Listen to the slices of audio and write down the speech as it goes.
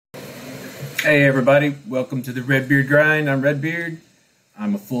Hey everybody, welcome to the Redbeard Grind. I'm Redbeard.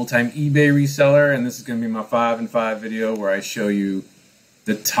 I'm a full-time eBay reseller, and this is going to be my 5 and 5 video where I show you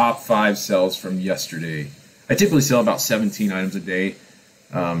the top 5 sells from yesterday. I typically sell about 17 items a day.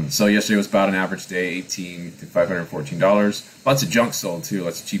 So yesterday was about an average day, $18 to $514. Lots of junk sold too,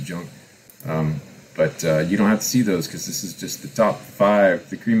 lots of cheap junk. But you don't have to see those because this is just the top 5,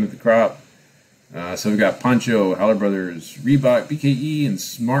 the cream of the crop. So we've got Poncho, Howler Brothers, Reebok, BKE, and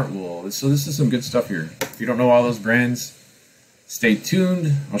Smartwool. So this is some good stuff here. If you don't know all those brands, stay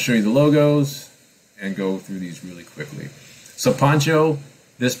tuned. I'll show you the logos and go through these really quickly. So Poncho,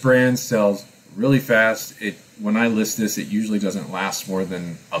 this brand sells really fast. When I list this, it usually doesn't last more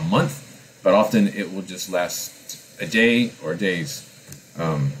than a month, but often it will just last a day or days.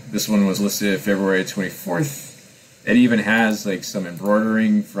 This one was listed February 24th. It even has like some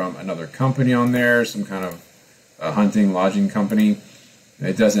embroidering from another company on there, some kind of hunting lodging company.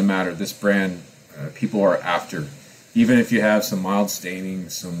 It doesn't matter. This brand, people are after. Even if you have some mild staining,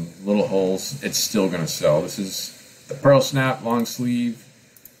 some little holes, it's still going to sell. This is the pearl snap long sleeve.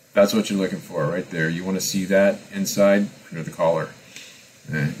 That's what you're looking for right there. You want to see that inside under the collar.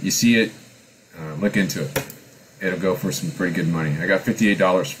 You see it, look into it. It'll go for some pretty good money. I got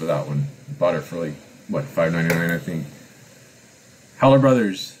 $58 for that one. Bought it for like, what, $5.99 I think. Howler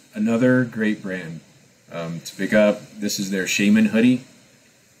Brothers, another great brand to pick up. This is their Shaman hoodie.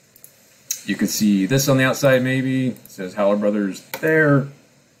 You can see this on the outside maybe. It says Howler Brothers there,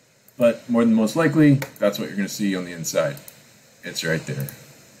 but more than most likely, that's what you're going to see on the inside. It's right there.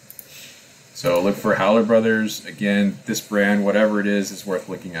 So look for Howler Brothers. Again, this brand, whatever it is worth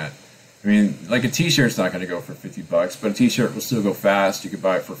looking at. I mean, like a t-shirt's not going to go for 50 bucks, but a t-shirt will still go fast. You could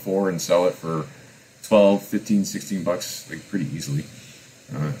buy it for $4 and sell it for 12, 15, 16 bucks, like pretty easily.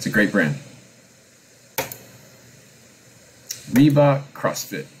 It's a great brand. Reebok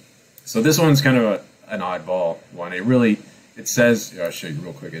CrossFit. So this one's kind of an oddball one. It says, I'll show you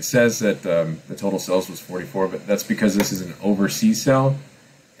real quick. It says that the total sales was 44, but that's because this is an overseas sale,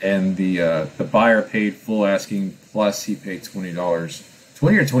 and the buyer paid full asking plus he paid $20,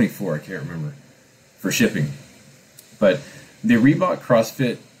 20 or 24, I can't remember, for shipping. But the Reebok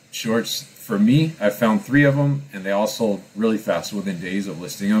CrossFit shorts, for me, I found 3 of them, and they all sold really fast within days of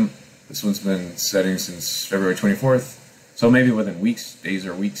listing them. This one's been setting since February 24th, so maybe within weeks, days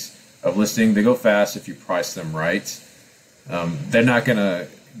or weeks of listing. They go fast if you price them right. They're not going to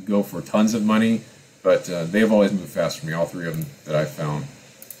go for tons of money, but they've always moved fast for me, all 3 of them that I found.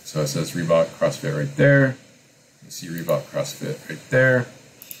 So it says Reebok CrossFit right there. You see Reebok CrossFit right there.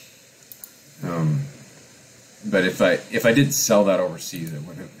 But if I didn't sell that overseas, it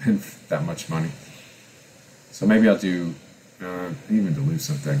wouldn't have been that much money. So maybe I'll do, even dilute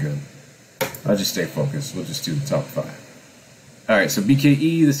something that good. I'll just stay focused. We'll just do the top 5. All right, so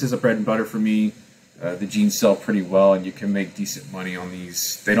BKE, this is a bread and butter for me. The jeans sell pretty well, and you can make decent money on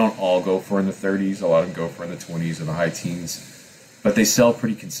these. They don't all go for in the 30s. A lot of them go for in the 20s or the high teens. But they sell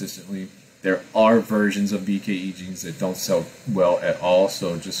pretty consistently. There are versions of BKE jeans that don't sell well at all,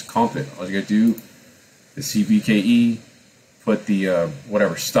 so just comp it. All you gotta do is see BKE, put the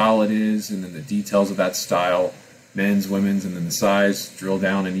whatever style it is, and then the details of that style, men's, women's, and then the size. Drill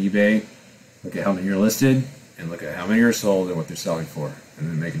down in eBay, look at how many are listed, and look at how many are sold and what they're selling for, and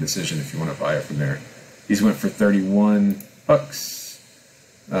then make a decision if you want to buy it from there. These went for 31 bucks.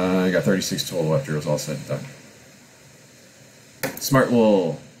 I got 36 total after it was all said and done.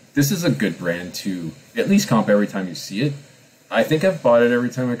 Smartwool. This is a good brand to at least comp every time you see it. I think I've bought it every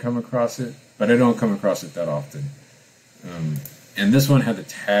time I come across it, but I don't come across it that often. And this one had the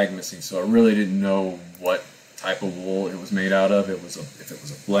tag missing, so I really didn't know what type of wool it was made out of. If it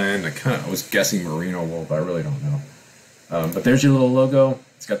was a blend. I was guessing merino wool, but I really don't know. But there's your little logo.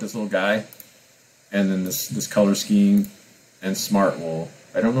 It's got this little guy, and then this color scheme, and Smartwool.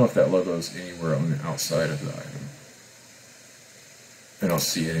 I don't know if that logo is anywhere on the outside of the item. I don't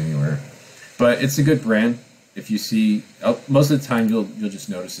see it anywhere, but it's a good brand. If you see, most of the time you'll just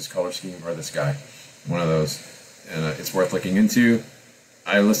notice this color scheme or this guy, one of those, and it's worth looking into.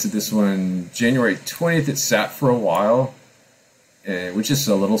 I listed this one January 20th. It sat for a while, which is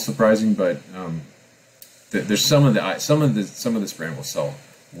a little surprising, but there's some of this brand will sell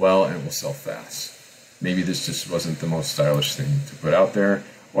well and it will sell fast. Maybe this just wasn't the most stylish thing to put out there,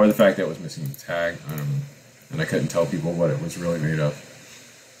 or the fact that it was missing the tag. I don't know, and I couldn't tell people what it was really made of.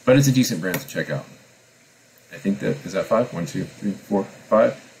 But it's a decent brand to check out. I think is that 5? 1, 2, 3, 4,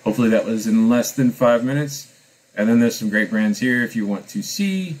 5. Hopefully that was in less than 5 minutes. And then there's some great brands here. If you want to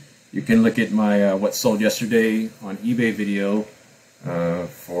see, you can look at my what sold yesterday on eBay video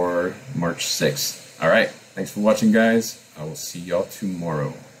for March 6th. All right. Thanks for watching, guys. I will see y'all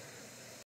tomorrow.